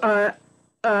comes a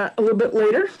little bit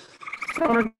later,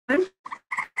 summertime.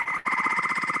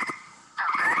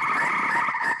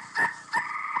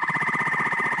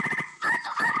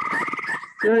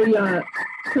 Very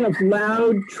kind of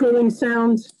loud trilling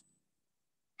sounds.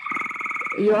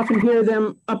 You often hear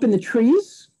them up in the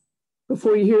trees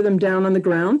before you hear them down on the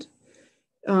ground.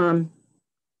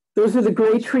 Those are the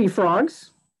gray tree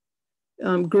frogs.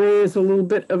 Gray is a little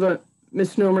bit of a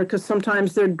misnomer because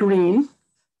sometimes they're green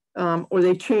or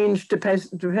they change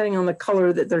depending on the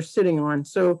color that they're sitting on.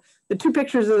 So the two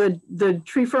pictures of the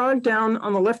tree frog down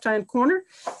on the left-hand corner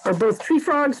are both tree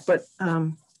frogs, but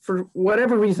for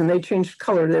whatever reason, they changed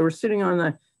color. They were sitting on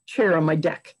a chair on my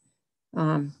deck.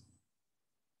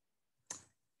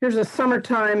 Here's a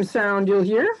summertime sound you'll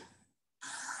hear.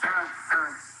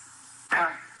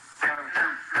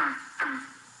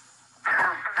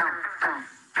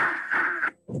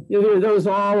 You'll hear those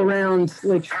all around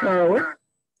Lake Chocorua.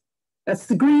 That's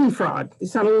the green frog. They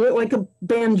sound a little bit like a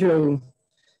banjo.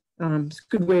 It's a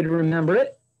good way to remember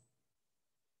it.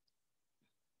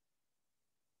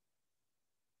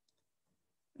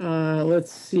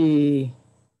 Let's see.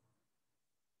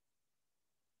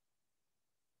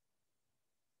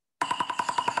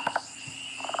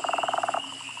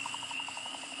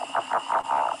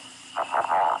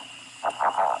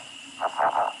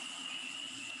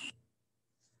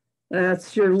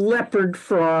 That's your leopard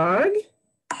frog.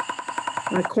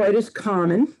 Not quite as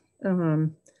common.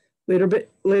 Later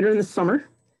in the summer.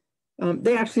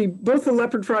 They actually, both the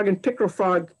leopard frog and pickerel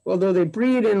frog, although they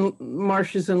breed in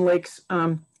marshes and lakes,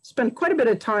 spend quite a bit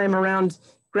of time around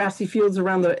grassy fields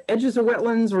around the edges of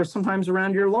wetlands or sometimes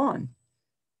around your lawn.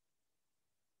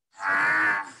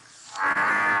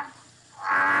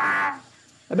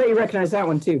 I bet you recognize that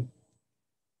one too.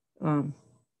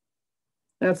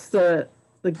 That's the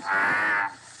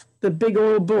big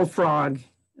old bullfrog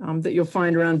that you'll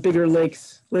find around bigger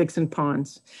lakes and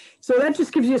ponds. So that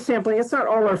just gives you a sampling. It's not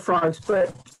all our frogs,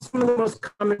 but some of the most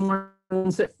common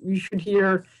ones that you should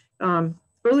hear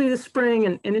early this spring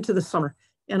and into the summer.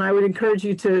 And I would encourage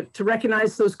you to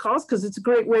recognize those calls because it's a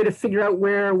great way to figure out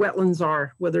where wetlands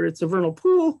are, whether it's a vernal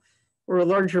pool or a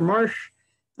larger marsh.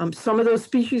 Some of those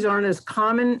species aren't as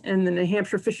common, and the New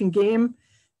Hampshire Fish and Game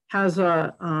has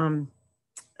a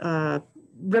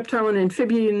reptile and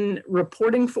amphibian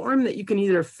reporting form that you can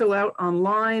either fill out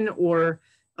online or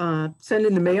send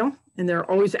in the mail. And they're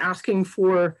always asking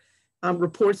for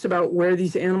reports about where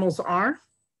these animals are.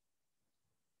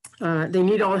 They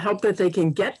need all the help that they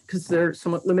can get because they're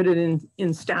somewhat limited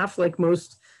in staff, like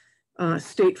most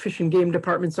state fish and game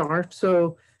departments are.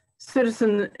 So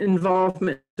citizen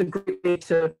involvement is a great way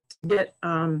to get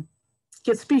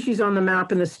species on the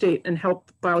map in the state and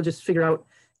help biologists figure out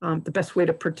the best way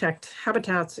to protect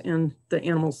habitats and the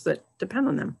animals that depend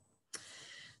on them.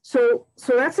 So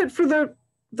that's it for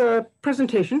the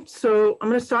presentation. So I'm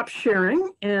going to stop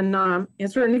sharing and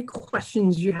answer any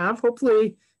questions you have.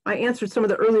 Hopefully I answered some of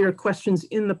the earlier questions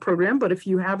in the program, but if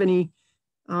you have any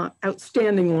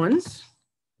outstanding ones,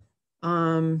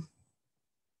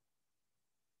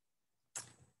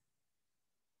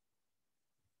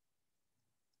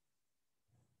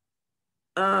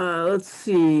 let's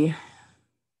see.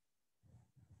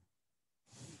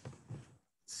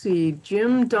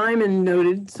 Jim Diamond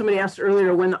noted, somebody asked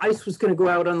earlier when the ice was going to go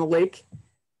out on the lake.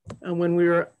 When we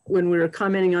were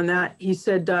commenting on that, he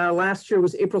said last year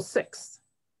was April 6th,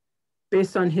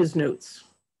 based on his notes.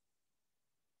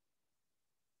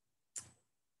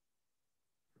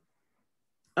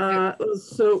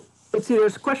 So let's see,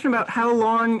 there's a question about how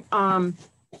long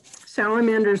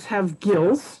salamanders have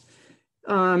gills.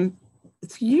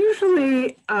 It's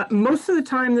usually most of the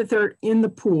time that they're in the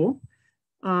pool,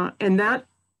 and that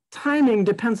timing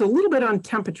depends a little bit on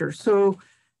temperature. So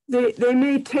they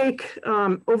may take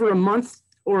over a month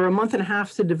or a month and a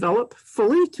half to develop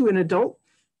fully to an adult,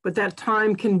 but that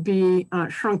time can be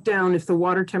shrunk down if the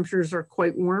water temperatures are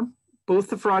quite warm. Both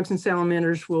the frogs and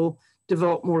salamanders will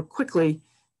develop more quickly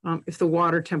if the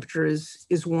water temperature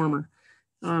is warmer.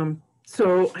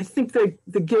 So I think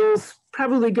the gills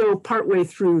probably go partway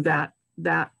through that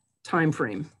time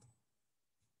frame.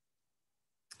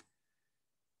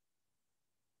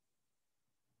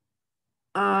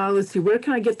 Let's see, where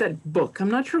can I get that book?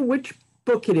 I'm not sure which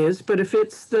book it is, but if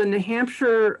it's the New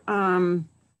Hampshire Vernal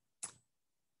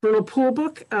Pool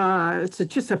book, it's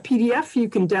just a PDF you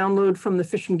can download from the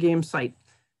Fish and Game site.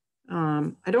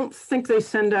 I don't think they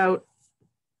send out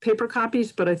paper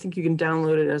copies, but I think you can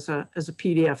download it as a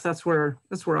PDF. That's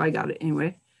where I got it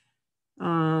anyway.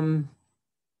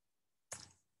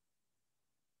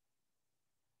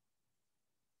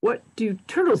 What do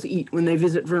turtles eat when they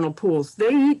visit vernal pools?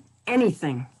 They eat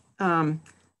anything.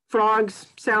 Frogs,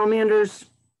 salamanders,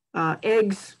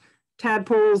 eggs,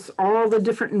 tadpoles, all the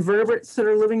different invertebrates that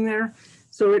are living there.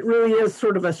 So it really is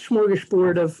sort of a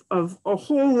smorgasbord of a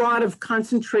whole lot of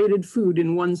concentrated food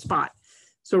in one spot.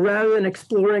 So rather than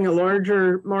exploring a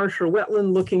larger marsh or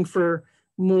wetland looking for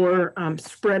more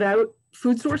spread out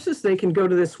food sources, they can go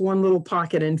to this one little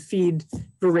pocket and feed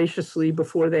voraciously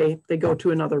before they go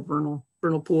to another vernal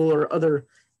pool or other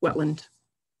wetland.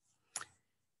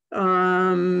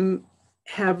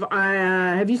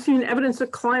 Have you seen evidence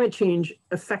of climate change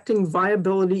affecting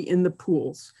viability in the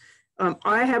pools?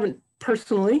 I haven't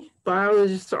personally.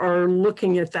 Biologists are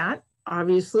looking at that,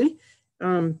 obviously.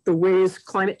 The ways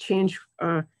climate change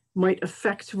might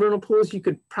affect vernal pools, you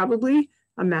could probably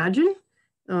imagine.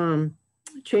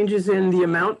 Changes in the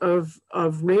amount of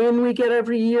rain we get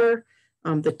every year,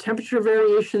 the temperature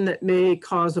variation that may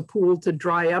cause a pool to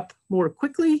dry up more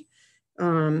quickly.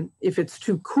 If it's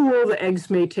too cool, the eggs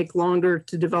may take longer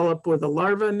to develop, or the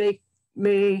larvae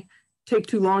may take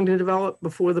too long to develop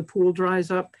before the pool dries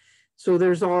up. So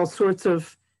there's all sorts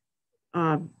of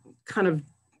kind of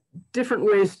different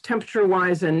ways,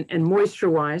 temperature-wise and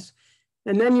moisture-wise.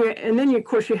 And then of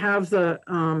course you have the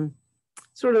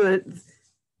sort of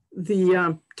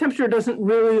the temperature doesn't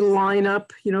really line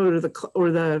up, you know, or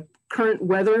the current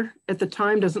weather at the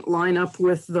time doesn't line up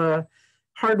with the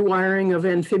hardwiring of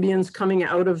amphibians coming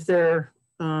out of their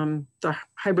the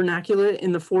hibernacula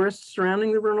in the forests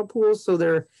surrounding the vernal pools. So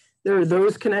they're there are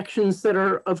those connections that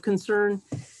are of concern.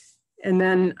 And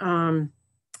then,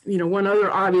 you know, one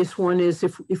other obvious one is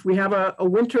if we have a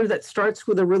winter that starts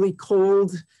with a really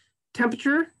cold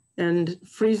temperature and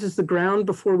freezes the ground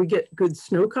before we get good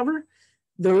snow cover,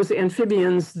 those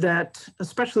amphibians that,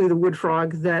 especially the wood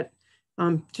frog, that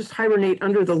just hibernate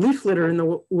under the leaf litter in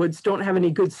the woods don't have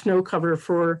any good snow cover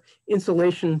for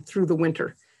insulation through the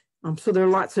winter. So there are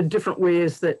lots of different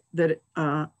ways that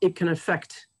it can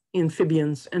affect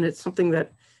amphibians, and it's something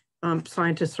that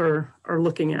scientists are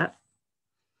looking at.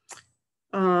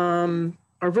 Are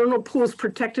vernal pools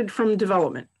protected from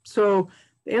development? So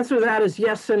the answer to that is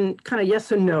yes, and kind of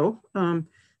yes and no.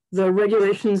 The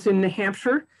regulations in New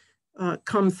Hampshire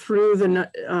come through the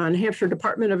New Hampshire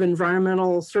Department of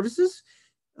Environmental Services.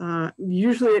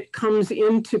 Usually it comes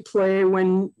into play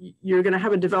when you're going to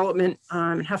have a development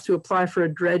and have to apply for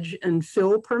a dredge and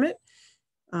fill permit.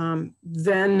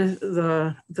 Then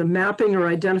the mapping or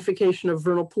identification of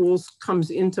vernal pools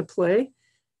comes into play.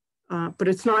 But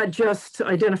it's not just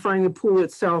identifying the pool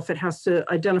itself. It has to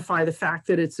identify the fact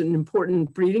that it's an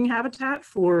important breeding habitat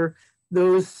for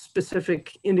those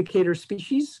specific indicator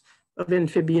species of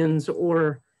amphibians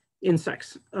or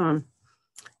insects. You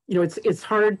know, it's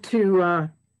hard to,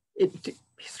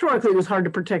 historically it was hard to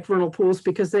protect vernal pools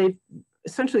because they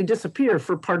essentially disappear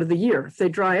for part of the year. If they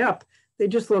dry up, they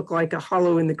just look like a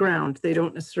hollow in the ground. They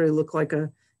don't necessarily look like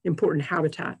an important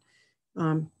habitat.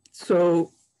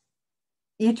 So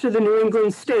each of the New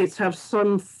England states have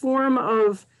some form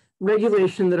of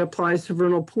regulation that applies to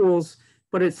vernal pools,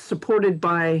 but it's supported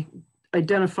by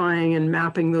identifying and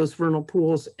mapping those vernal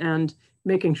pools and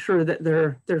making sure that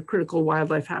they're critical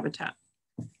wildlife habitat.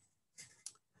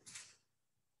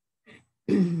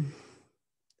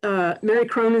 Mary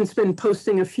Cronin's been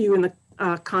posting a few in the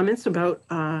comments about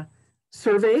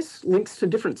surveys, links to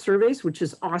different surveys, which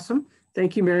is awesome.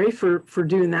 Thank you, Mary, for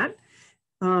doing that.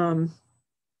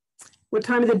 What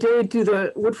time of the day do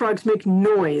the wood frogs make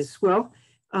noise? Well,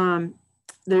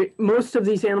 most of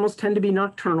these animals tend to be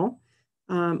nocturnal.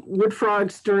 Wood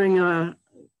frogs during a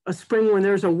spring when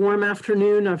there's a warm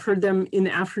afternoon, I've heard them in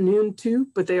the afternoon too,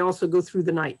 but they also go through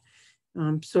the night.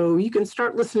 So you can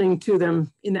start listening to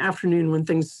them in the afternoon when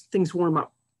things warm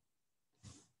up.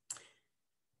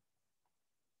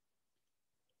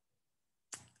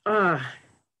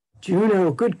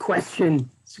 Juno, good question.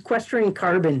 Sequestering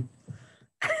carbon.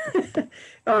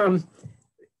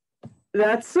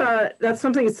 That's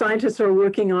something that scientists are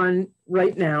working on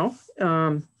right now.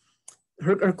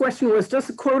 Her question was, does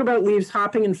the quote about leaves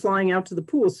hopping and flying out to the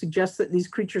pool suggest that these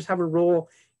creatures have a role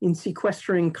in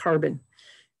sequestering carbon?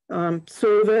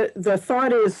 So the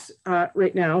thought is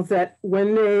right now that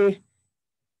when those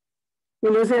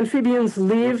amphibians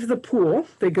leave the pool,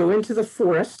 they go into the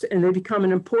forest and they become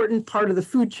an important part of the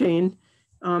food chain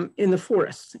in the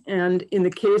forest. And in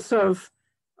the case of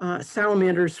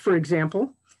salamanders, for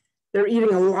example, they're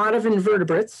eating a lot of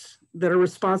invertebrates that are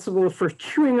responsible for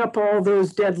chewing up all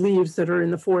those dead leaves that are in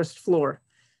the forest floor.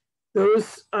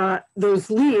 Those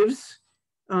leaves,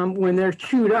 when they're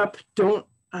chewed up, don't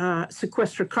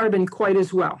sequester carbon quite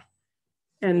as well.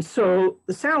 And so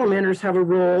the salamanders have a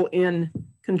role in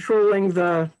controlling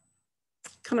the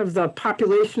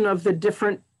population of the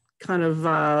different kind of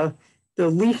the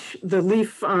leaf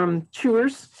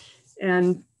chewers,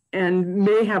 and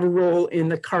may have a role in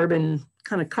the carbon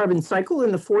cycle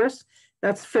in the forest.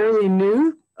 That's fairly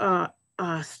new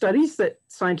studies that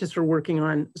scientists are working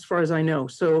on, as far as I know.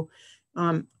 So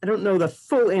I don't know the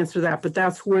full answer to that, but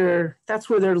that's where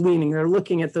they're leaning. They're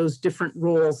looking at those different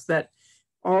roles that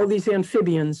all these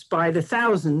amphibians, by the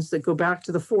thousands that go back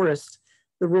to the forest,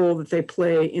 the role that they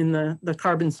play in the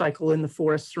carbon cycle in the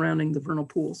forest surrounding the vernal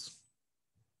pools.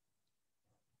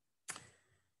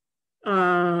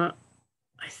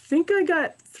 I think I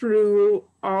got through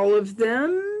all of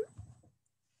them.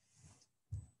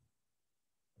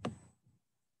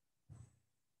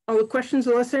 All the questions,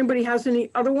 unless anybody has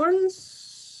any other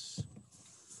ones.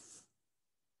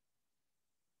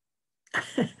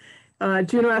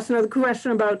 Juno asked another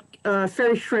question about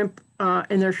fairy shrimp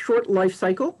and their short life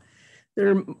cycle.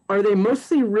 Are they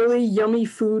mostly really yummy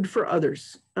food for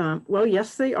others? Well,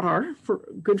 yes, they are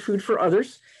good food for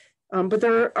others. But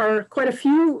there are quite a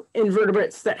few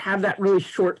invertebrates that have that really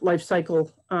short life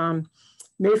cycle.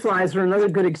 Mayflies are another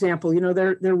good example. You know,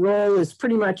 their role is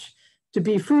pretty much to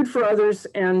be food for others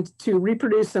and to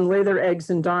reproduce and lay their eggs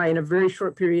and die in a very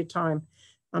short period of time.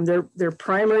 Their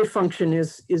primary function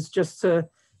is just to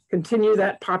continue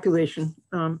that population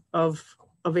of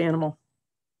animal.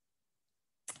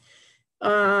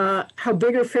 How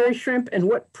big are fairy shrimp and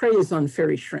what preys on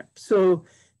fairy shrimp? So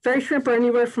fairy shrimp are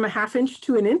anywhere from a ½ inch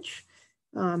to an inch.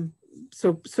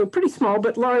 so pretty small,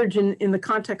 but large in the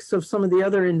context of some of the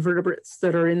other invertebrates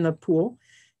that are in the pool.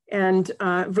 And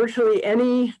virtually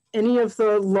any of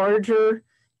the larger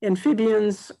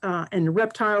amphibians and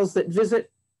reptiles that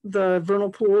visit the vernal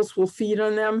pools will feed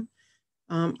on them.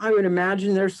 I would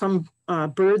imagine there's some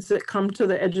birds that come to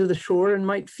the edge of the shore and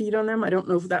might feed on them. I don't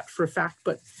know that for a fact,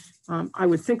 but I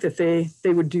would think that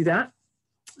they would do that.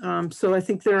 So I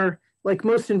think they're, like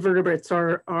most invertebrates,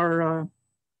 are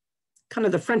kind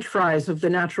of the French fries of the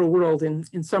natural world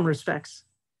in some respects.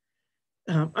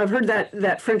 I've heard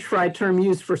that French fry term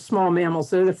used for small mammals.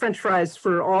 They're the French fries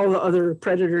for all the other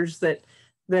predators that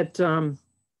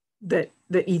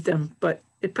eat them, but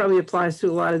it probably applies to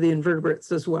a lot of the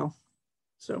invertebrates as well.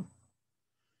 So,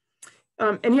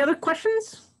 any other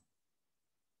questions?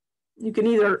 You can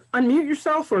either unmute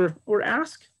yourself or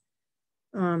ask.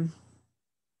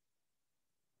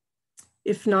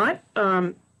 If not,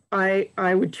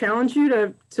 I would challenge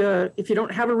you to, if you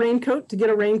don't have a raincoat, to get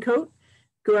a raincoat.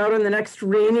 Go out on the next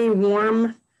rainy,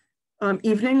 warm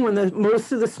evening when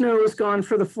most of the snow is gone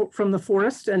from the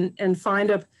forest, and find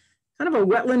a kind of a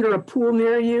wetland or a pool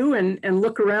near you and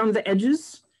look around the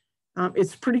edges.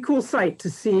 It's a pretty cool sight to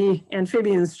see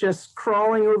amphibians just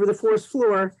crawling over the forest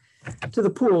floor to the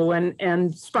pool,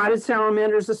 and spotted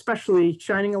salamanders especially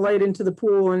shining a light into the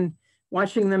pool and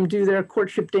watching them do their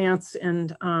courtship dance.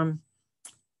 And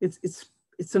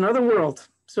it's another world.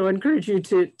 So I encourage you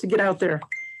to get out there.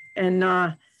 And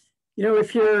you know,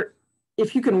 if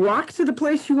you can walk to the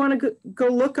place you want to go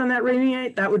look on that rainy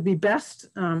night, that would be best.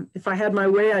 If I had my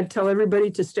way, I'd tell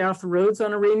everybody to stay off the roads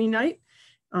on a rainy night,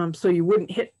 so you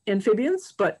wouldn't hit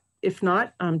amphibians. But if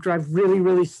not, drive really,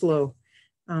 really slow,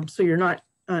 so you're not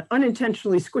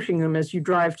unintentionally squishing them as you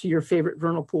drive to your favorite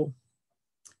vernal pool.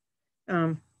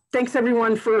 Thanks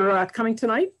everyone for coming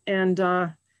tonight, and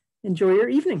enjoy your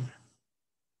evening.